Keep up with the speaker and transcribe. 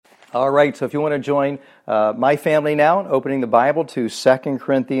All right, so if you want to join my family now in opening the Bible to 2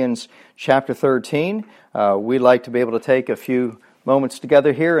 Corinthians chapter 13, we'd like to be able to take a few moments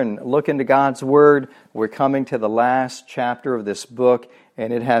together here and look into God's Word. We're coming to the last chapter of this book,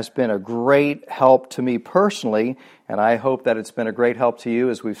 and it has been a great help to me personally, and I hope that it's been a great help to you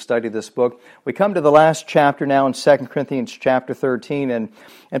as we've studied this book. We come to the last chapter now in 2 Corinthians chapter 13,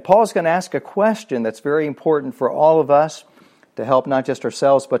 and Paul's going to ask a question that's very important for all of us, to help not just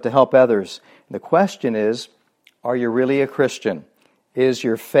ourselves, but to help others. The question is, are you really a Christian? Is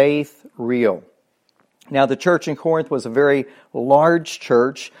your faith real? Now, the church in Corinth was a very large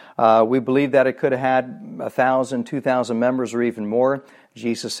church. We believe that it could have had 1,000, 2,000 members or even more.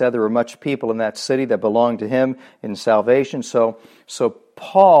 Jesus said there were much people in that city that belonged to Him in salvation. So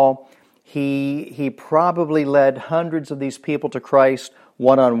Paul, he probably led hundreds of these people to Christ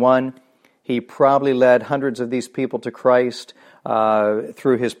one-on-one. He probably led hundreds of these people to Christ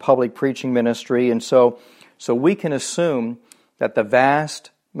through his public preaching ministry. And so we can assume that the vast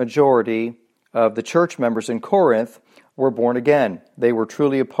majority of the church members in Corinth were born again. They were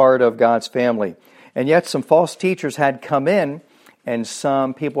truly a part of God's family. And yet some false teachers had come in, and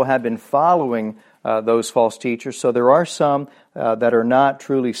some people had been following those false teachers. So there are some that are not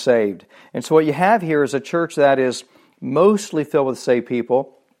truly saved. And so what you have here is a church that is mostly filled with saved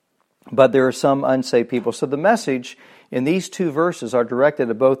people, but there are some unsaved people. So the message in these two verses are directed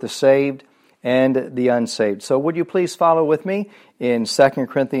to both the saved and the unsaved. So would you please follow with me in 2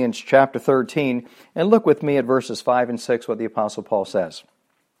 Corinthians chapter 13 and look with me at verses 5 and 6 what the Apostle Paul says.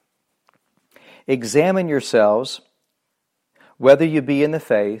 Examine yourselves whether you be in the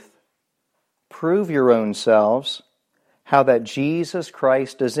faith, prove your own selves, how that Jesus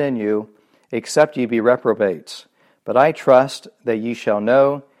Christ is in you, except ye be reprobates. But I trust that ye shall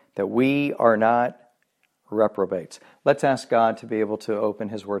know that we are not reprobates. Let's ask God to be able to open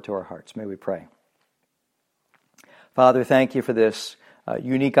His Word to our hearts. May we pray. Father, thank you for this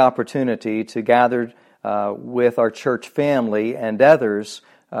unique opportunity to gather with our church family and others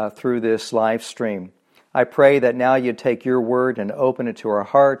through this live stream. I pray that now you take your Word and open it to our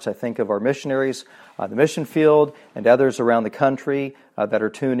hearts. I think of our missionaries on the mission field and others around the country that are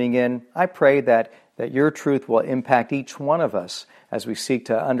tuning in. I pray that your truth will impact each one of us as we seek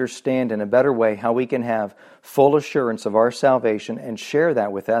to understand in a better way how we can have full assurance of our salvation and share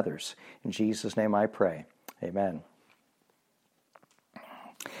that with others. In Jesus' name I pray. Amen.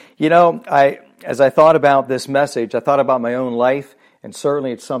 You know, as I thought about this message, I thought about my own life, and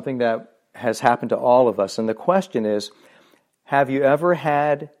certainly it's something that has happened to all of us. And the question is, have you ever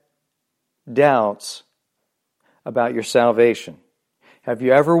had doubts about your salvation? Have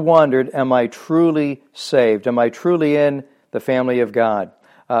you ever wondered, am I truly saved? Am I truly in the family of God?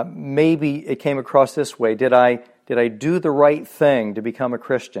 Maybe it came across this way. Did I do the right thing to become a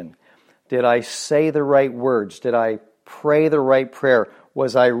Christian? Did I say the right words? Did I pray the right prayer?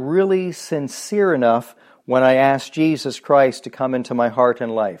 Was I really sincere enough when I asked Jesus Christ to come into my heart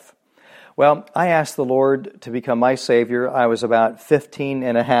and life? Well, I asked the Lord to become my Savior. I was about 15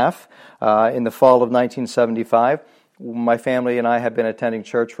 and a half in the fall of 1975. My family and I had been attending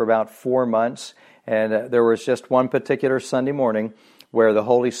church for about 4 months, and there was just one particular Sunday morning where the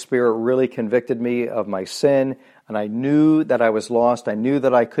Holy Spirit really convicted me of my sin, and I knew that I was lost. I knew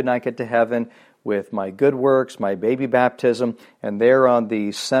that I could not get to heaven with my good works, my baby baptism, and there on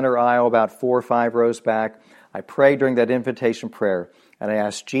the center aisle, about 4 or 5 rows back, I prayed during that invitation prayer, and I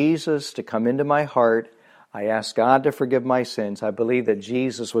asked Jesus to come into my heart. I asked God to forgive my sins. I believed that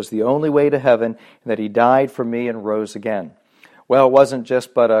Jesus was the only way to heaven and that He died for me and rose again. Well, it wasn't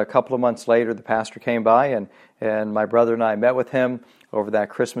just but a couple of months later the pastor came by and my brother and I met with him over that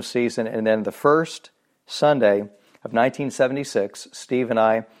Christmas season. And then the first Sunday of 1976, Steve and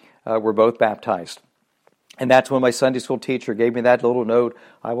I were both baptized. And that's when my Sunday school teacher gave me that little note,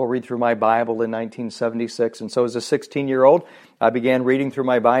 I will read through my Bible in 1976. And so as a 16-year-old, I began reading through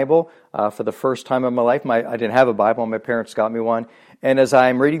my Bible for the first time in my life. I didn't have a Bible, my parents got me one. And as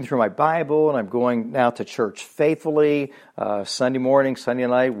I'm reading through my Bible, and I'm going now to church faithfully, Sunday morning, Sunday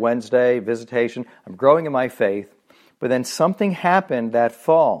night, Wednesday, visitation, I'm growing in my faith. But then something happened that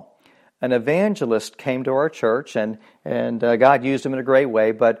fall. An evangelist came to our church, and God used him in a great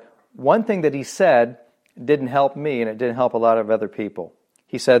way. But one thing that he said didn't help me, and it didn't help a lot of other people.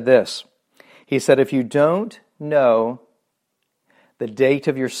 He said this. He said, if you don't know the date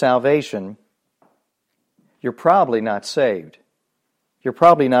of your salvation, you're probably not saved. You're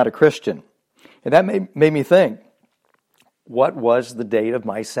probably not a Christian. And that made me think, what was the date of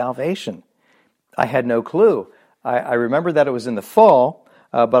my salvation? I had no clue. I remember that it was in the fall,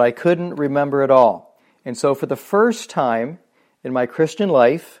 but I couldn't remember it all. And so for the first time in my Christian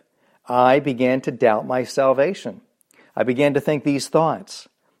life, I began to doubt my salvation. I began to think these thoughts.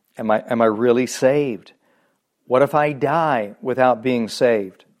 Am I really saved? What if I die without being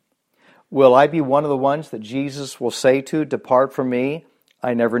saved? Will I be one of the ones that Jesus will say to, depart from me,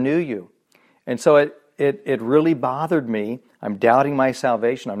 I never knew you? And so it really bothered me. I'm doubting my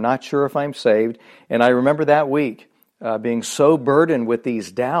salvation. I'm not sure if I'm saved. And I remember that week being so burdened with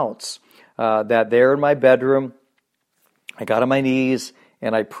these doubts that there in my bedroom, I got on my knees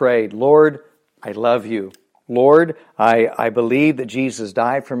and I prayed, Lord, I love you. Lord, I believe that Jesus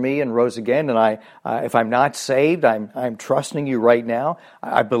died for me and rose again, and if I'm not saved, I'm trusting you right now.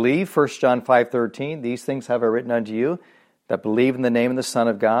 I believe, 1 John 5:13, these things have I written unto you, that believe in the name of the Son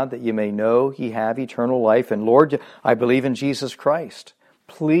of God, that you may know ye have eternal life. And Lord, I believe in Jesus Christ.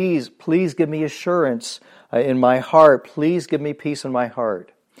 Please give me assurance in my heart. Please give me peace in my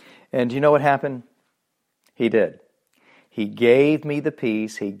heart. And do you know what happened? He did. He gave me the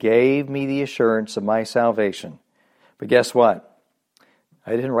peace. He gave me the assurance of my salvation. But guess what?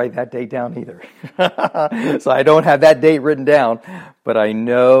 I didn't write that date down either. So I don't have that date written down. But I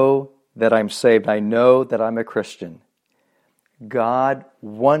know that I'm saved. I know that I'm a Christian. God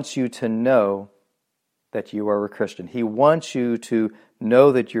wants you to know that you are a Christian. He wants you to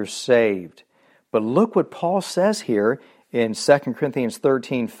know that you're saved. But look what Paul says here in 2 Corinthians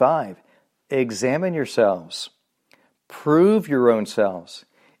 13:5. Examine yourselves. Prove your own selves.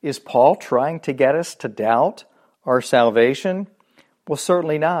 Is Paul trying to get us to doubt our salvation? Well,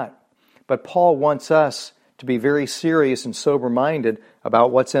 certainly not. But Paul wants us to be very serious and sober-minded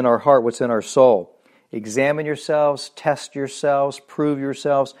about what's in our heart, what's in our soul. Examine yourselves, test yourselves, prove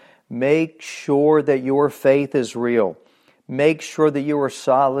yourselves. Make sure that your faith is real. Make sure that you are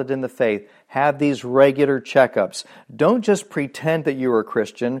solid in the faith. Have these regular checkups. Don't just pretend that you are a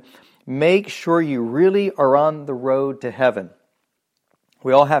Christian. Make sure you really are on the road to heaven.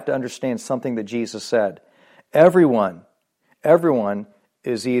 We all have to understand something that Jesus said. Everyone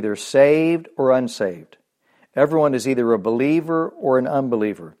is either saved or unsaved. Everyone is either a believer or an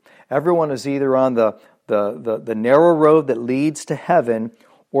unbeliever. Everyone is either on the narrow road that leads to heaven,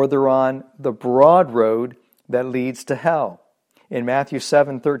 or they're on the broad road that leads to hell. In Matthew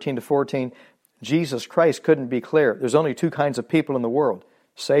 7:13-14, Jesus Christ couldn't be clearer. There's only two kinds of people in the world,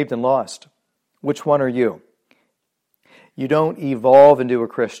 saved and lost. Which one are you? You don't evolve into a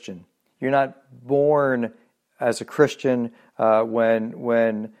Christian. You're not born as a Christian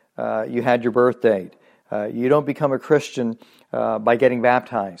when you had your birth date. You don't become a Christian by getting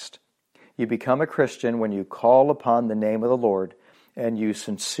baptized. You become a Christian when you call upon the name of the Lord and you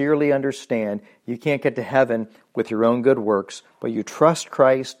sincerely understand you can't get to heaven with your own good works, but you trust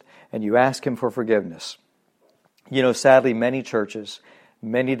Christ and you ask Him for forgiveness. You know, sadly, many churches,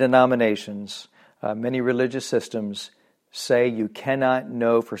 many denominations, many religious systems say you cannot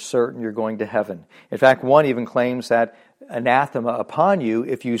know for certain you're going to heaven. In fact, one even claims that anathema upon you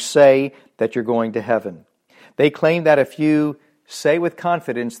if you say that you're going to heaven. They claim that if you say with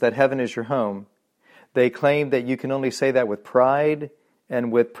confidence that heaven is your home, they claim that you can only say that with pride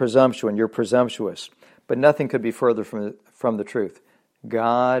and with presumption. You're presumptuous. But nothing could be further from the truth.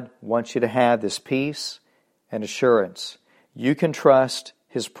 God wants you to have this peace and assurance. You can trust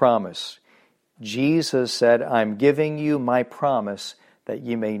His promise. Jesus said, I'm giving you my promise that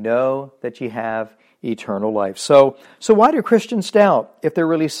you may know that you have eternal life. So why do Christians doubt if they're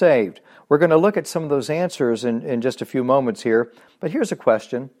really saved? We're going to look at some of those answers in just a few moments here. But here's a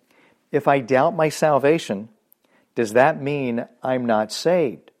question. If I doubt my salvation, does that mean I'm not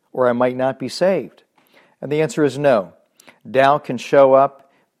saved or I might not be saved? And the answer is no. Doubt can show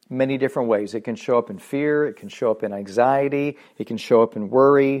up many different ways. It can show up in fear. It can show up in anxiety. It can show up in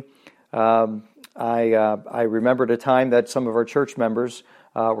worry. I remembered a time that some of our church members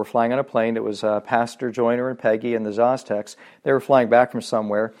were flying on a plane. It was Pastor Joyner and Peggy and the Zosteks. They were flying back from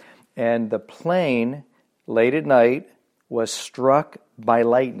somewhere, and the plane, late at night, was struck by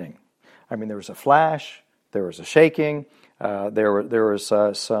lightning. I mean, there was a flash, there was a shaking, there was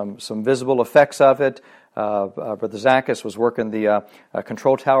some visible effects of it. Brother Zachus was working the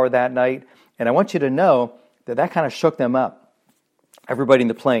control tower that night, and I want you to know that kind of shook them up. Everybody in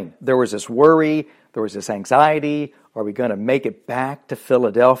the plane. There was this worry, there was this anxiety. Are we going to make it back to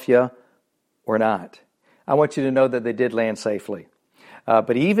Philadelphia or not? I want you to know that they did land safely.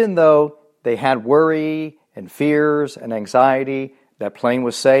 But even though they had worry and fears and anxiety, that plane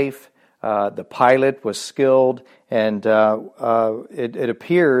was safe. The pilot was skilled, and it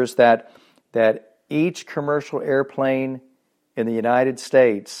appears that each commercial airplane in the United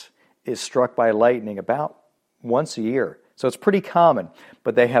States is struck by lightning about once a year. So it's pretty common.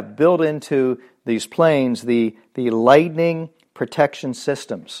 But they have built into these planes the lightning protection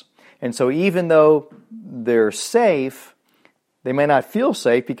systems. And so even though they're safe, they may not feel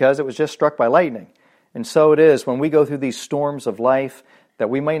safe because it was just struck by lightning. And so it is when we go through these storms of life that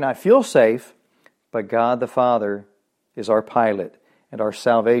we may not feel safe, but God the Father is our pilot and our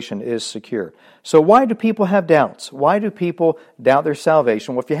salvation is secure. So why do people have doubts? Why do people doubt their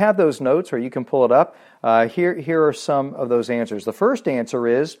salvation? Well, if you have those notes or you can pull it up, here are some of those answers. The first answer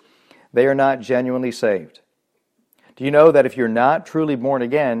is they are not genuinely saved. Do you know that if you're not truly born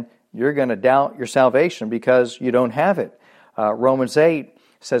again, you're going to doubt your salvation because you don't have it? Romans 8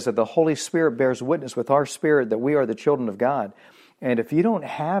 says that the Holy Spirit bears witness with our spirit that we are the children of God. And if you don't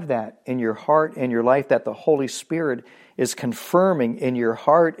have that in your heart and your life, that the Holy Spirit is confirming in your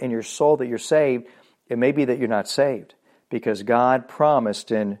heart and your soul that you're saved, it may be that you're not saved. Because God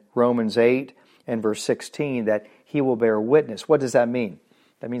promised in Romans 8 and verse 16 that He will bear witness. What does that mean?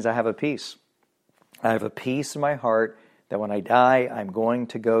 That means I have a peace. I have a peace in my heart that when I die, I'm going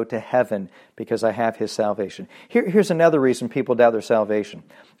to go to heaven because I have His salvation. Here's another reason people doubt their salvation.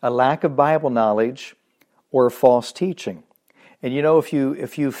 A lack of Bible knowledge or false teaching. And you know,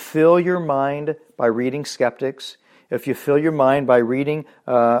 if you fill your mind by reading skeptics, if you fill your mind by reading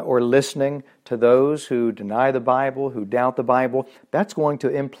or listening to those who deny the Bible, who doubt the Bible, that's going to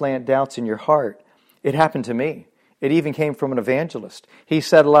implant doubts in your heart. It happened to me. It even came from an evangelist. He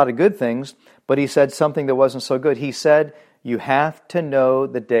said a lot of good things, but he said something that wasn't so good. He said, you have to know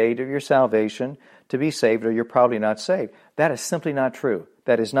the date of your salvation to be saved, or you're probably not saved. That is simply not true.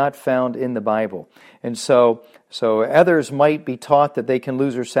 That is not found in the Bible. And so others might be taught that they can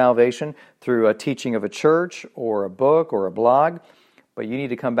lose their salvation through a teaching of a church or a book or a blog, but you need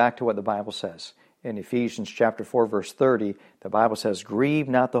to come back to what the Bible says. In Ephesians chapter 4, verse 30, the Bible says, grieve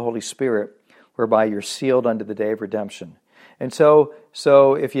not the Holy Spirit, whereby you're sealed unto the day of redemption. And so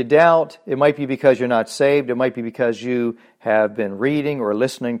if you doubt, it might be because you're not saved. It might be because you have been reading or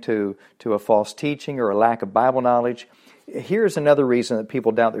listening to a false teaching or a lack of Bible knowledge. Here's another reason that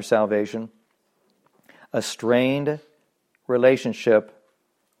people doubt their salvation. A strained relationship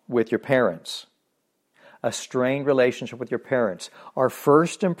with your parents. A strained relationship with your parents. Our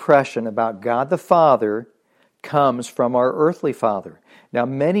first impression about God the Father comes from our earthly father. Now,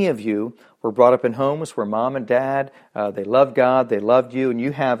 many of you were brought up in homes where mom and dad, they loved God, they loved you, and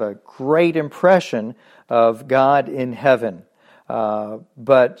you have a great impression of God in heaven.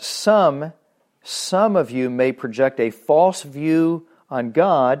 But some of you may project a false view on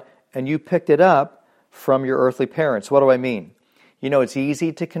God, and you picked it up from your earthly parents. What do I mean? You know, it's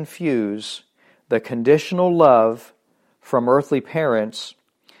easy to confuse the conditional love from earthly parents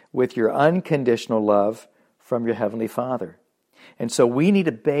with your unconditional love from your Heavenly Father. And so we need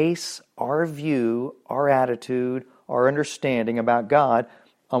to base our view, our attitude, our understanding about God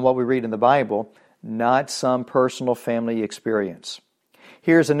on what we read in the Bible, not some personal family experience.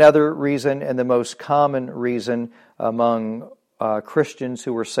 Here's another reason, and the most common reason among Christians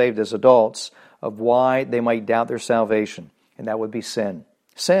who were saved as adults, of why they might doubt their salvation, and that would be sin.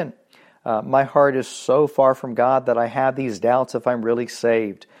 Sin. My heart is so far from God that I have these doubts if I'm really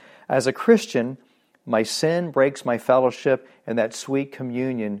saved. As a Christian, my sin breaks my fellowship and that sweet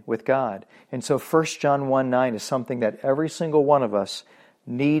communion with God. And so 1 John 1:9 is something that every single one of us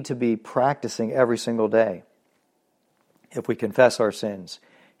need to be practicing every single day. If we confess our sins,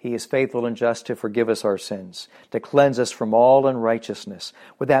 He is faithful and just to forgive us our sins, to cleanse us from all unrighteousness.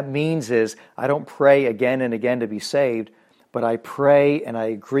 What that means is I don't pray again and again to be saved, but I pray and I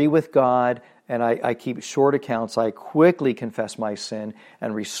agree with God and I keep short accounts. I quickly confess my sin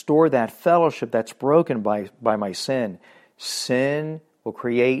and restore that fellowship that's broken by my sin. Sin will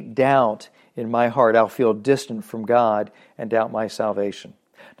create doubt in my heart. I'll feel distant from God and doubt my salvation.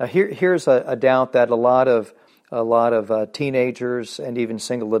 Now here's a doubt that a lot of teenagers and even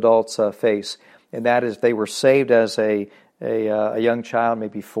single adults face, and that is they were saved as a young child,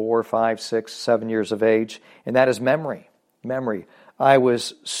 maybe 4, 5, 6, 7 years of age, and that is memory. Memory. I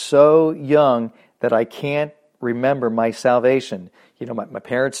was so young that I can't remember my salvation. You know, my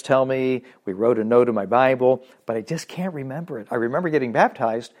parents tell me, we wrote a note in my Bible, but I just can't remember it. I remember getting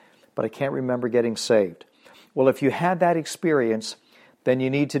baptized, but I can't remember getting saved. Well, if you had that experience, then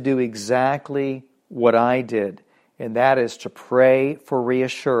you need to do exactly what I did, and that is to pray for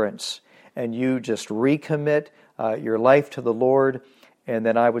reassurance. And you just recommit your life to the Lord, and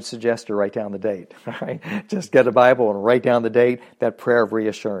then I would suggest to write down the date. All right? Just get a Bible and write down the date, that prayer of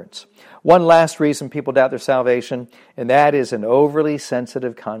reassurance. One last reason people doubt their salvation, and that is an overly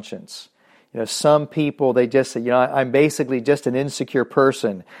sensitive conscience. Some people, they just say, I'm basically just an insecure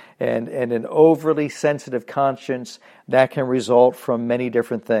person, and an overly sensitive conscience, that can result from many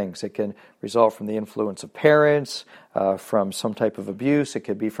different things. It can result from the influence of parents, from some type of abuse. It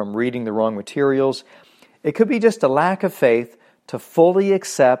could be from reading the wrong materials. It could be just a lack of faith to fully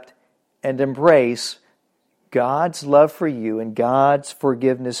accept and embrace God's love for you and God's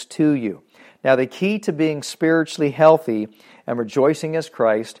forgiveness to you. Now, the key to being spiritually healthy and rejoicing as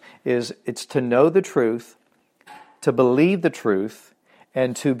Christ is it's to know the truth, to believe the truth,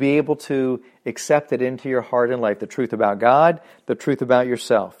 and to be able to accept it into your heart and life. The truth about God, the truth about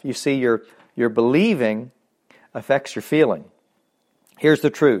yourself. You see, your believing affects your feeling. Here's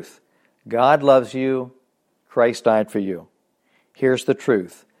the truth. God loves you. Christ died for you. Here's the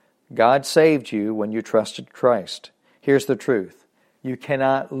truth. God saved you when you trusted Christ. Here's the truth. You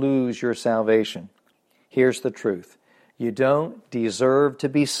cannot lose your salvation. Here's the truth. You don't deserve to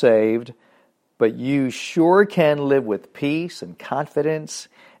be saved, but you sure can live with peace and confidence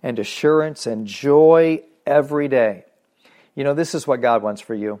and assurance and joy every day. This is what God wants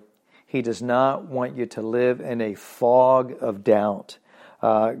for you. He does not want you to live in a fog of doubt.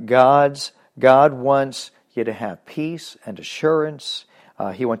 God wants you to have peace and assurance.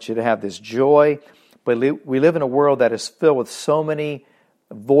 He wants you to have this joy. But we live in a world that is filled with so many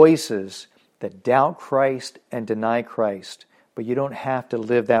voices that doubt Christ and deny Christ. But you don't have to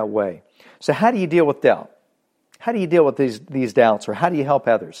live that way. So how do you deal with doubt? How do you deal with these doubts, or how do you help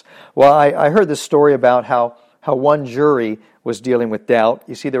others? Well, I heard this story about how one jury was dealing with doubt.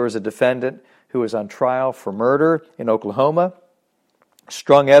 You see, there was a defendant who was on trial for murder in Oklahoma.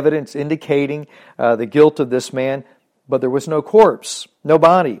 Strong evidence indicating the guilt of this man, but there was no corpse, no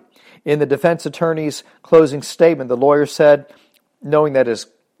body. In the defense attorney's closing statement, the lawyer said, knowing that his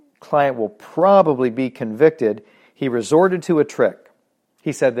client will probably be convicted, he resorted to a trick.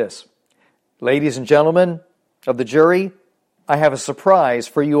 He said this, "Ladies and gentlemen of the jury, I have a surprise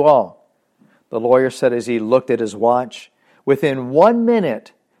for you all." The lawyer said as he looked at his watch, "Within 1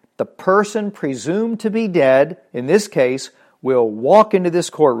 minute, the person presumed to be dead, in this case, will walk into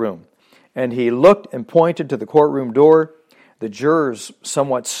this courtroom." And he looked and pointed to the courtroom door. The jurors,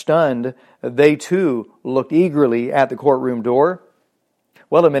 somewhat stunned, they too looked eagerly at the courtroom door.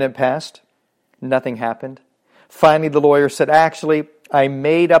 Well, a minute passed. Nothing happened. Finally, the lawyer said, "Actually, I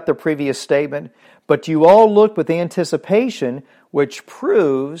made up the previous statement, but you all looked with anticipation, which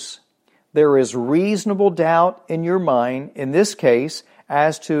proves there is reasonable doubt in your mind, in this case,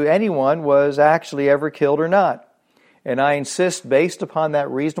 as to anyone was actually ever killed or not. And I insist, based upon that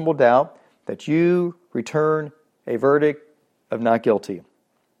reasonable doubt, that you return a verdict of not guilty."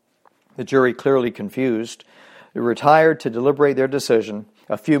 The jury, clearly confused, retired to deliberate their decision.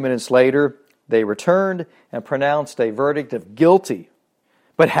 A few minutes later, they returned and pronounced a verdict of guilty.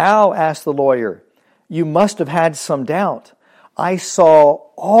 "But how?" asked the lawyer. "You must have had some doubt. I saw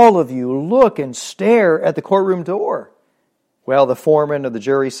all of you look and stare at the courtroom door." Well, the foreman of the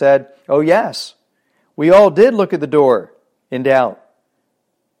jury said, "Oh yes, we all did look at the door in doubt.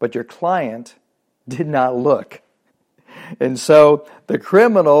 But your client did not look." And so the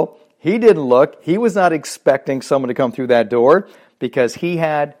criminal, he didn't look. He was not expecting someone to come through that door because he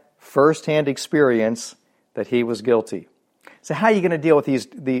had firsthand experience that he was guilty. So how are you going to deal with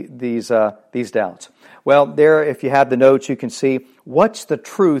these doubts? Well, there, if you have the notes, you can see what's the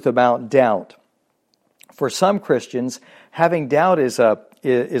truth about doubt. For some Christians, having doubt is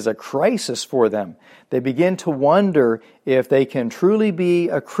a crisis for them. They begin to wonder if they can truly be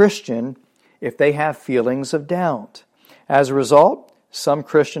a Christian if they have feelings of doubt. As a result, some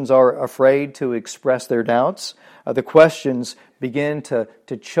Christians are afraid to express their doubts. The questions begin to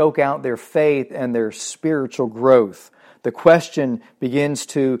choke out their faith and their spiritual growth. The question begins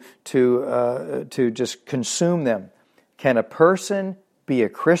to just consume them. Can a person be a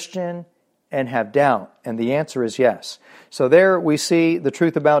Christian and have doubt? And the answer is yes. So there we see the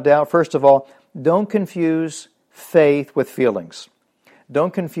truth about doubt. First of all, don't confuse faith with feelings.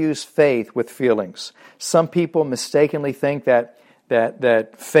 Don't confuse faith with feelings. Some people mistakenly think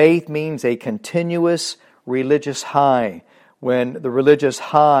that faith means a continuous religious high. When the religious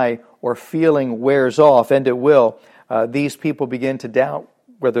high or feeling wears off, and it will, these people begin to doubt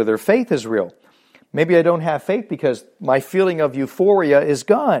whether their faith is real. Maybe I don't have faith because my feeling of euphoria is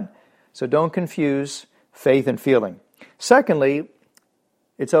gone. So don't confuse faith and feeling. Secondly,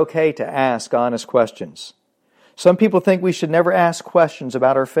 it's okay to ask honest questions. Some people think we should never ask questions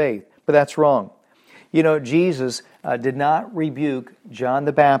about our faith, but that's wrong. Jesus did not rebuke John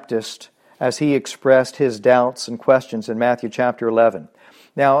the Baptist as he expressed his doubts and questions in Matthew chapter 11.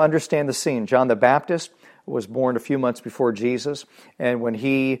 Now, understand the scene. John the Baptist was born a few months before Jesus. And when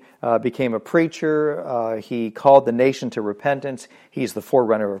he became a preacher, he called the nation to repentance. He's the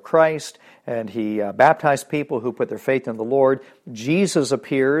forerunner of Christ, and he baptized people who put their faith in the Lord. Jesus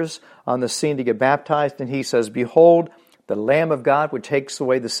appears on the scene to get baptized, and he says, "Behold, the Lamb of God which takes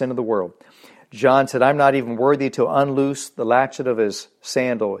away the sin of the world." John said, "I'm not even worthy to unloose the latchet of his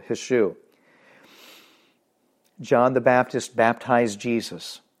sandal, his shoe." John the Baptist baptized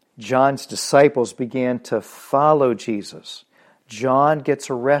Jesus. John's disciples began to follow Jesus. John gets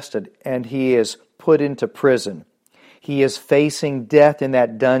arrested and he is put into prison. He is facing death in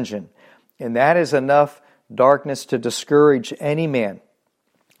that dungeon. And that is enough darkness to discourage any man.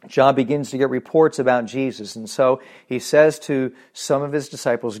 John begins to get reports about Jesus. And so he says to some of his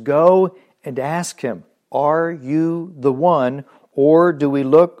disciples, "Go and ask him, 'Are you the one, or do we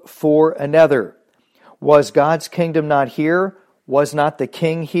look for another?' Was God's kingdom not here? Was not the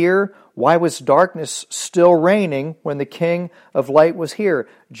king here? Why was darkness still reigning when the king of light was here?"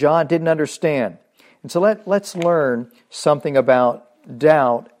 John didn't understand. And so let's learn something about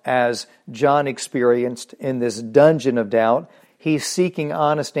doubt as John experienced in this dungeon of doubt. He's seeking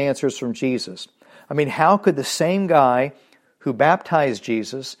honest answers from Jesus. I mean, how could the same guy who baptized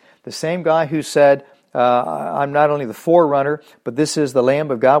Jesus, the same guy who said, "I'm not only the forerunner, but this is the Lamb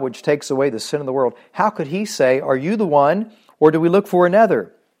of God which takes away the sin of the world," how could he say, "Are you the one, or do we look for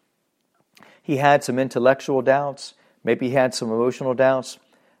another?" He had some intellectual doubts. Maybe he had some emotional doubts.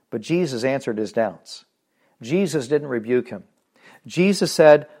 But Jesus answered his doubts. Jesus didn't rebuke him. Jesus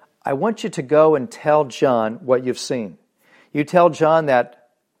said, "I want you to go and tell John what you've seen. You tell John that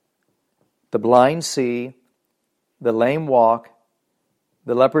the blind see, the lame walk,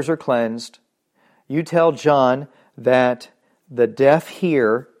 the lepers are cleansed. You tell John that the deaf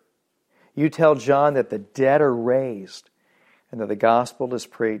hear. You tell John that the dead are raised, and that the gospel is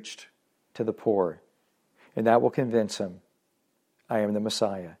preached to the poor." And that will convince him, "I am the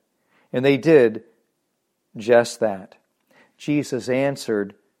Messiah." And they did just that. Jesus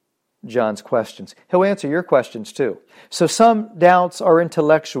answered John's questions. He'll answer your questions too. So some doubts are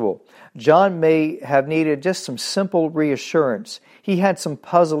intellectual. John may have needed just some simple reassurance. He had some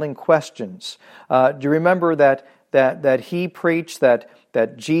puzzling questions. Do you remember that he preached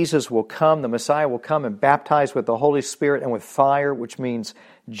that Jesus will come, the Messiah will come and baptize with the Holy Spirit and with fire, which means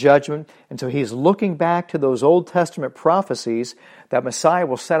judgment. And so he's looking back to those Old Testament prophecies that Messiah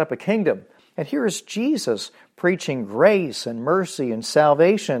will set up a kingdom. And here is Jesus preaching grace and mercy and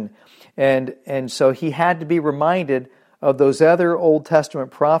salvation. And so he had to be reminded of those other Old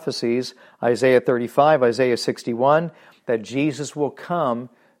Testament prophecies, Isaiah 35, Isaiah 61, that Jesus will come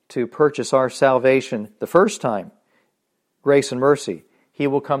to purchase our salvation the first time, grace and mercy. He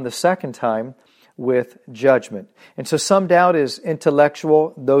will come the second time with judgment. And so some doubt is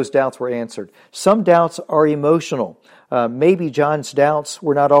intellectual. Those doubts were answered. Some doubts are emotional. Maybe John's doubts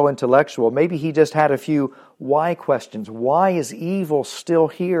were not all intellectual. Maybe he just had a few why questions. Why is evil still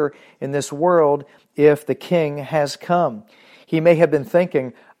here in this world if the king has come? He may have been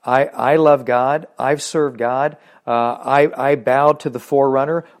thinking, I love God. I've served God. I bowed to the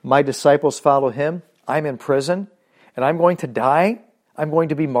forerunner. My disciples follow him. I'm in prison, and I'm going to die. I'm going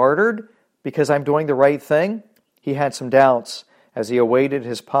to be martyred because I'm doing the right thing. He had some doubts as he awaited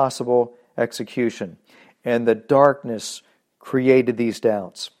his possible execution. And the darkness created these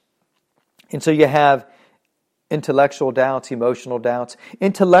doubts. And so you have intellectual doubts, emotional doubts.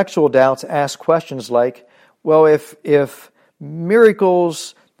 Intellectual doubts ask questions like, well, if the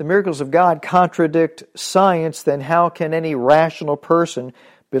miracles of God contradict science, then how can any rational person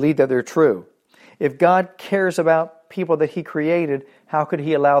believe that they're true? If God cares about people that he created, how could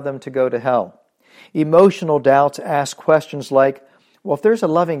he allow them to go to hell? Emotional doubts ask questions like, well, if there's a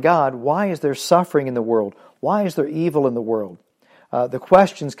loving God, why is there suffering in the world? Why is there evil in the world? The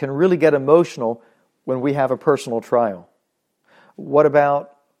questions can really get emotional when we have a personal trial. What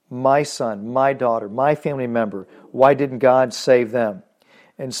about my son, my daughter, my family member? Why didn't God save them?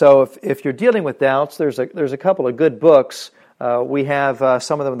 And so if you're dealing with doubts, there's a couple of good books. We have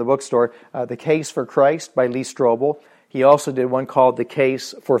some of them in the bookstore. The Case for Christ by Lee Strobel. He also did one called The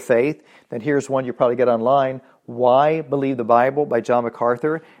Case for Faith. Then here's one you probably get online, Why Believe the Bible by John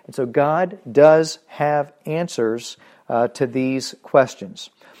MacArthur. And so God does have answers to these questions.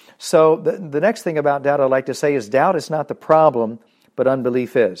 So the next thing about doubt I'd like to say is doubt is not the problem, but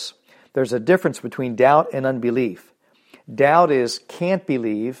unbelief is. There's a difference between doubt and unbelief. Doubt is can't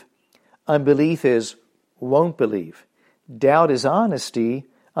believe. Unbelief is won't believe. Doubt is honesty.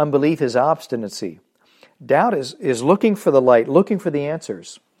 Unbelief is obstinacy. Doubt is looking for the light, looking for the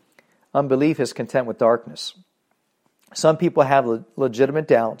answers. Unbelief is content with darkness. Some people have legitimate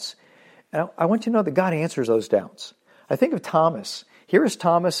doubts, And I want you to know that God answers those doubts. I think of Thomas. Here is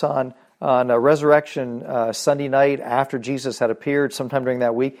Thomas on a resurrection Sunday night after Jesus had appeared sometime during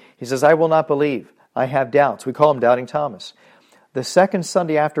that week. He says, I will not believe. I have doubts. We call him Doubting Thomas. The second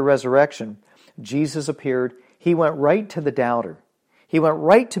Sunday after resurrection, Jesus appeared. He went right to the doubter. He went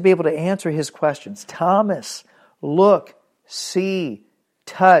right to be able to answer his questions. Thomas, look, see,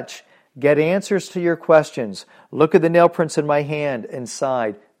 touch, get answers to your questions. Look at the nail prints in my hand and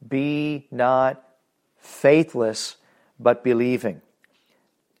side. Be not faithless, but believing.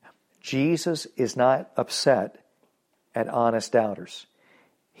 Jesus is not upset at honest doubters.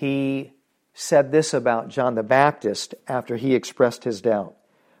 He said this about John the Baptist after he expressed his doubt.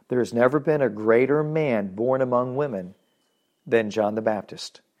 There has never been a greater man born among women than John the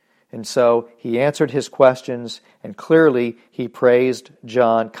Baptist. And so he answered his questions, and clearly he praised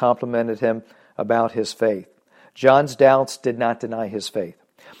John, complimented him about his faith. John's doubts did not deny his faith.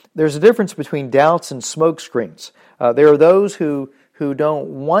 There's a difference between doubts and smoke screens. There are those who don't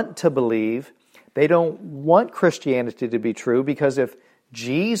want to believe. They don't want Christianity to be true, because if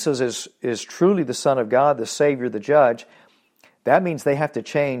Jesus is truly the Son of God, the Savior, the Judge, that means they have to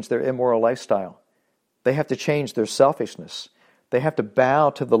change their immoral lifestyle. They have to change their selfishness. They have to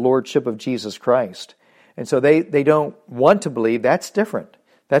bow to the Lordship of Jesus Christ. And so they don't want to believe. That's different.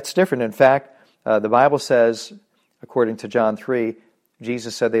 That's different. In fact, the Bible says, according to John 3,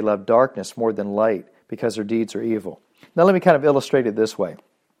 Jesus said they love darkness more than light because their deeds are evil. Now let me kind of illustrate it this way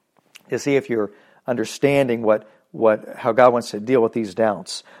to see if you're understanding how God wants to deal with these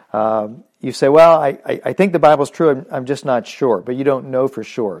doubts. You say, well, I think the Bible's true, I'm just not sure, but you don't know for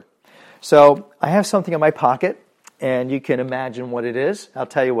sure. So I have something in my pocket, and you can imagine what it is. I'll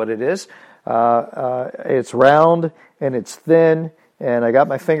tell you what it is. It's round, and it's thin, and I got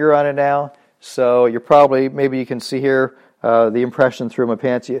my finger on it now, so maybe you can see here the impression through my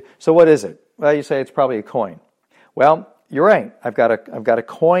pants. So what is it? Well, you say it's probably a coin. Well, you're right. I've got a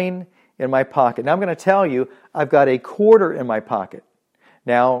coin in my pocket. Now I'm going to tell you, I've got a quarter in my pocket.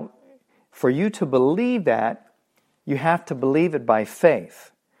 Now, for you to believe that, you have to believe it by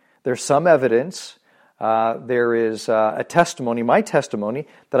faith. There's some evidence. There is a testimony, my testimony,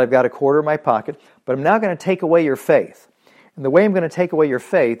 that I've got a quarter in my pocket, but I'm now going to take away your faith. And the way I'm going to take away your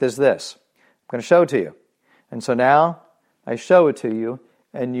faith is this. I'm going to show it to you. And so now I show it to you,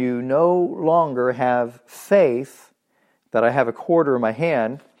 and you no longer have faith that I have a quarter in my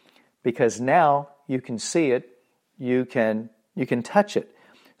hand, because now you can see it, you can touch it.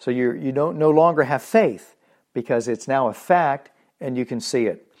 So you don't no longer have faith, because it's now a fact and you can see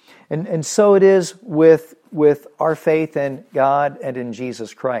it. And so it is with our faith in God and in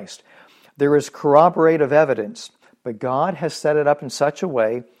Jesus Christ. There is corroborative evidence, but God has set it up in such a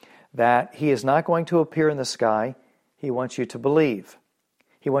way that He is not going to appear in the sky. He wants you to believe.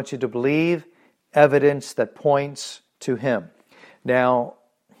 He wants you to believe evidence that points to Him. Now,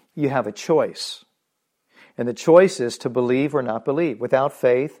 you have a choice. And the choice is to believe or not believe. Without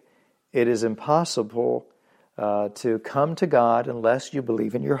faith, it is impossible to come to God unless you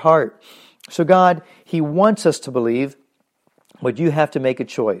believe in your heart. So God, He wants us to believe, but you have to make a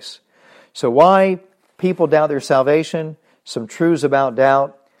choice. So why people doubt their salvation, some truths about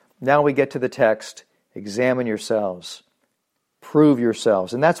doubt. Now we get to the text. Examine yourselves. Prove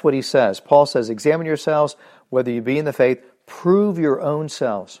yourselves. And that's what he says. Paul says, examine yourselves, whether you be in the faith. Prove your own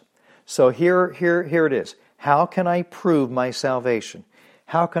selves. So here it is. How can I prove my salvation?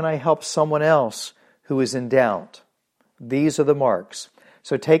 How can I help someone else who is in doubt? These are the marks.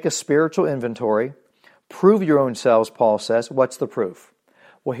 So take a spiritual inventory. Prove your own selves, Paul says. What's the proof?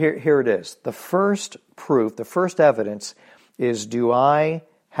 Well, here it is. The first proof, the first evidence is, do I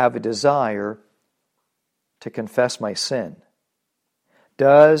have a desire to confess my sin?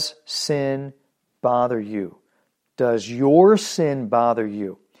 Does sin bother you? Does your sin bother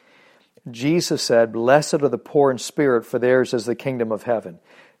you? Jesus said, blessed are the poor in spirit, for theirs is the kingdom of heaven.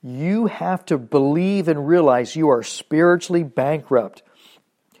 You have to believe and realize you are spiritually bankrupt.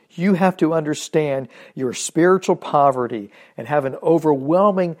 You have to understand your spiritual poverty and have an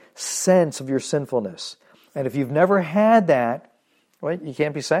overwhelming sense of your sinfulness. And if you've never had that, well, you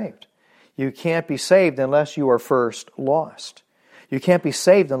can't be saved. You can't be saved unless you are first lost. You can't be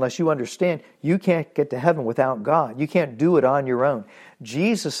saved unless you understand you can't get to heaven without God. You can't do it on your own.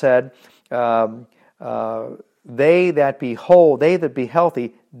 Jesus said, they that be whole, they that be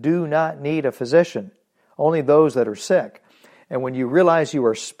healthy, do not need a physician. Only those that are sick. And when you realize you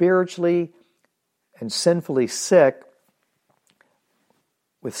are spiritually and sinfully sick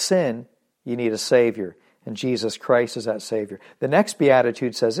with sin, you need a Savior. And Jesus Christ is that Savior. The next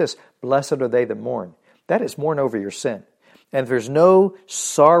beatitude says this, blessed are they that mourn. That is, mourn over your sin. and if there's no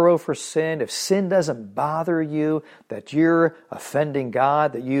sorrow for sin, if sin doesn't bother you, that you're offending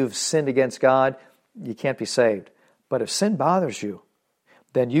God, that you've sinned against God, you can't be saved. But if sin bothers you,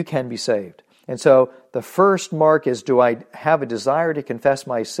 then you can be saved. And so the first mark is, do I have a desire to confess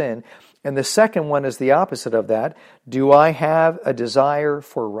my sin? And the second one is the opposite of that. Do I have a desire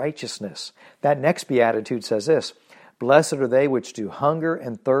for righteousness? That next beatitude says this, blessed are they which do hunger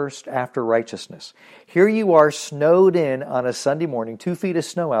and thirst after righteousness. Here you are snowed in on a Sunday morning, 2 feet of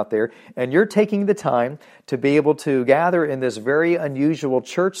snow out there, and you're taking the time to be able to gather in this very unusual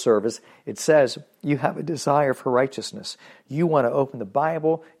church service. It says you have a desire for righteousness. You want to open the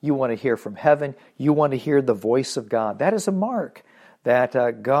Bible. You want to hear from heaven. You want to hear the voice of God. That is a mark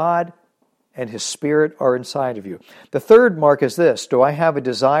that God and His Spirit are inside of you. The third mark is this. Do I have a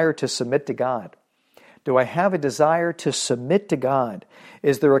desire to submit to God? Do I have a desire to submit to God?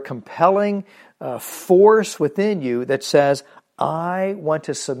 Is there a compelling force within you that says, I want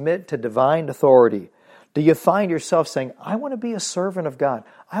to submit to divine authority? Do you find yourself saying, I want to be a servant of God.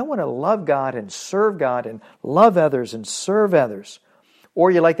 I want to love God and serve God and love others and serve others.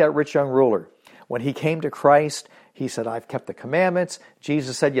 Or you like that rich young ruler. When he came to Christ, he said, I've kept the commandments.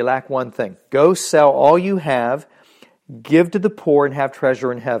 Jesus said, you lack one thing. Go sell all you have, give to the poor, and have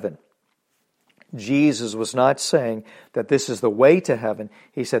treasure in heaven. Jesus was not saying that this is the way to heaven.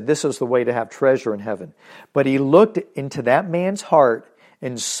 He said this is the way to have treasure in heaven. But he looked into that man's heart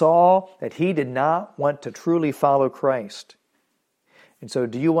and saw that he did not want to truly follow Christ. And so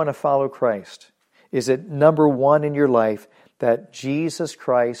do you want to follow Christ? Is it number one in your life that Jesus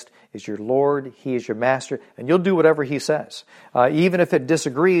Christ is your Lord, He is your Master, and you'll do whatever He says, even if it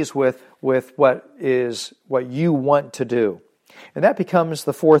disagrees with what you want to do? And that becomes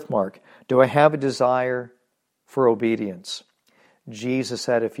the fourth mark. Do I have a desire for obedience? Jesus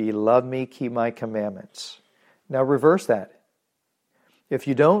said, if ye love me, keep my commandments. Now reverse that. If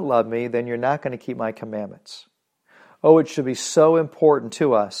you don't love me, then you're not going to keep my commandments. Oh, it should be so important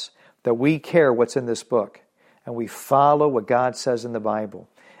to us that we care what's in this book and we follow what God says in the Bible.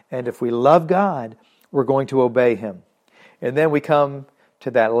 And if we love God, we're going to obey Him. And then we come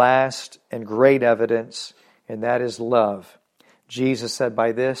to that last and great evidence, and that is love. Jesus said,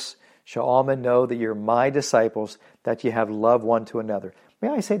 by this shall all men know that you're my disciples, that you have love one to another. May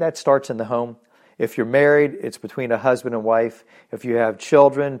I say that starts in the home? If you're married, it's between a husband and wife. If you have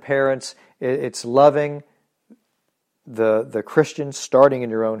children, parents, it's loving the Christians, starting in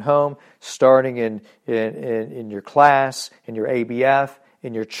your own home, starting in your class, in your ABF,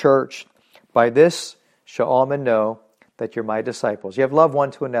 in your church. By this shall all men know that you're my disciples. You have love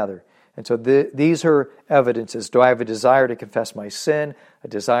one to another. And so these are evidences. Do I have a desire to confess my sin, a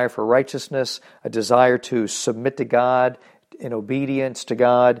desire for righteousness, a desire to submit to God in obedience to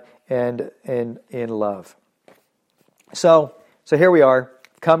God, and in love? So here we are,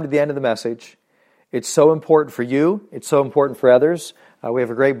 come to the end of the message. It's so important for you. It's so important for others. We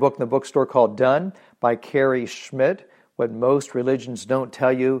have a great book in the bookstore called Done by Carrie Schmidt, what most religions don't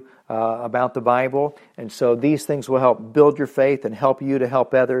tell you about the Bible. And so these things will help build your faith and help you to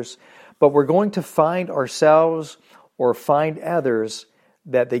help others. But we're going to find ourselves or find others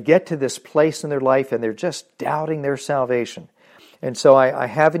that they get to this place in their life and they're just doubting their salvation. And so I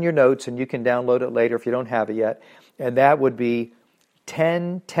have in your notes, and you can download it later if you don't have it yet, and that would be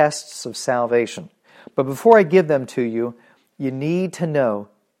 10 tests of salvation. But before I give them to you, you need to know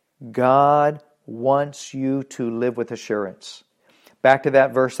God wants you to live with assurance. Back to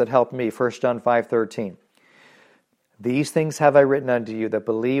that verse that helped me, 1 John 5:13. These things have I written unto you that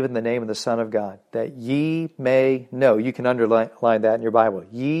believe in the name of the Son of God, that ye may know. You can underline that in your Bible.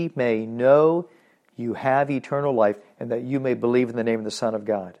 Ye may know you have eternal life, and that you may believe in the name of the Son of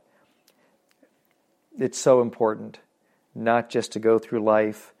God. It's so important not just to go through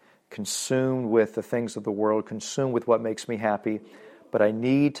life consumed with the things of the world, consumed with what makes me happy, but I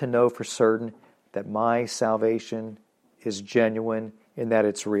need to know for certain that my salvation is genuine and that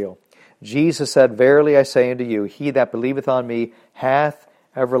it's real. Jesus said, verily I say unto you, he that believeth on me hath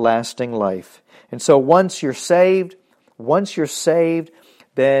everlasting life. And so once you're saved,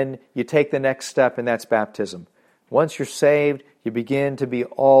 then you take the next step, and that's baptism. Once you're saved, you begin to be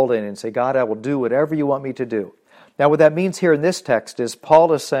all in and say, God, I will do whatever you want me to do. Now what that means here in this text is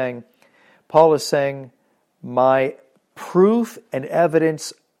Paul is saying, my proof and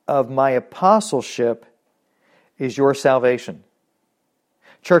evidence of my apostleship is your salvation.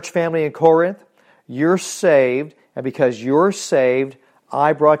 Church family in Corinth, you're saved, and because you're saved,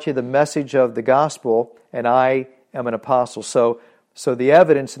 I brought you the message of the gospel, and I am an apostle. So the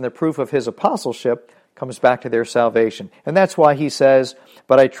evidence and the proof of his apostleship Comes back to their salvation. And that's why he says,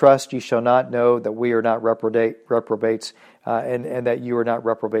 but I trust ye shall not know that we are not reprobates, and that you are not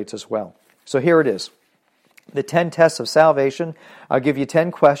reprobates as well. So here it is. The 10 tests of salvation. I'll give you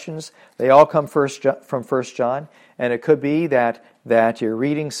 10 questions. They all come from 1 John. And it could be that you're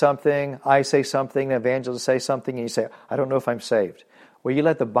reading something, I say something, an evangelist say something, and you say, I don't know if I'm saved. Well, you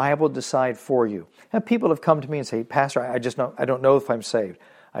let the Bible decide for you. And people have come to me and say, Pastor, I don't know if I'm saved.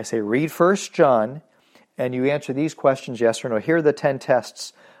 I say, read 1 John, and you answer these questions, yes or no. Here are the 10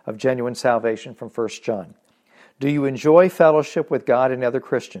 tests of genuine salvation from 1 John. Do you enjoy fellowship with God and other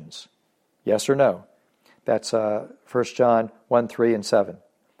Christians? Yes or no? That's 1 John 1, 3, and 7.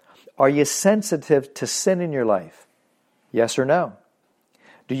 Are you sensitive to sin in your life? Yes or no?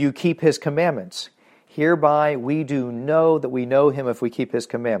 Do you keep His commandments? Hereby we do know that we know Him if we keep His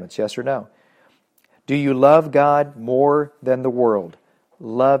commandments. Yes or no? Do you love God more than the world?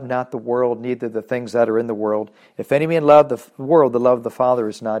 Love not the world, neither the things that are in the world. If any man love the world, the love of the Father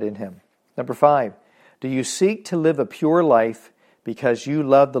is not in him. Number 5, do you seek to live a pure life because you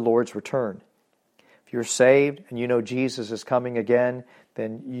love the Lord's return? If you're saved and you know Jesus is coming again,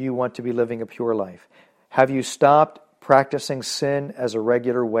 then you want to be living a pure life. Have you stopped practicing sin as a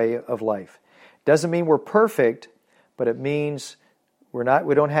regular way of life? Doesn't mean we're perfect, but it means we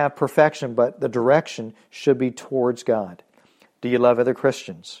don't have perfection, but the direction should be towards God. Do you love other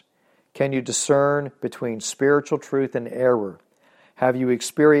Christians? Can you discern between spiritual truth and error? Have you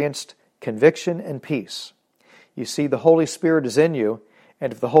experienced conviction and peace? You see, the Holy Spirit is in you,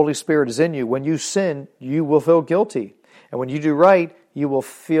 and if the Holy Spirit is in you, when you sin, you will feel guilty. And when you do right, you will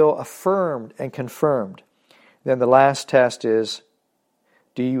feel affirmed and confirmed. Then the last test is,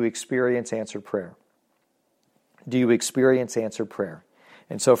 do you experience answered prayer? Do you experience answered prayer?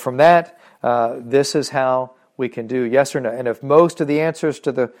 And so from that, this is how we can do yes or no. And if most of the answers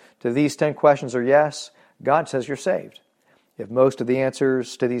to these 10 questions are yes, God says you're saved. If most of the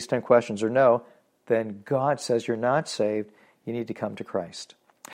answers to these 10 questions are no, then God says you're not saved. You need to come to Christ.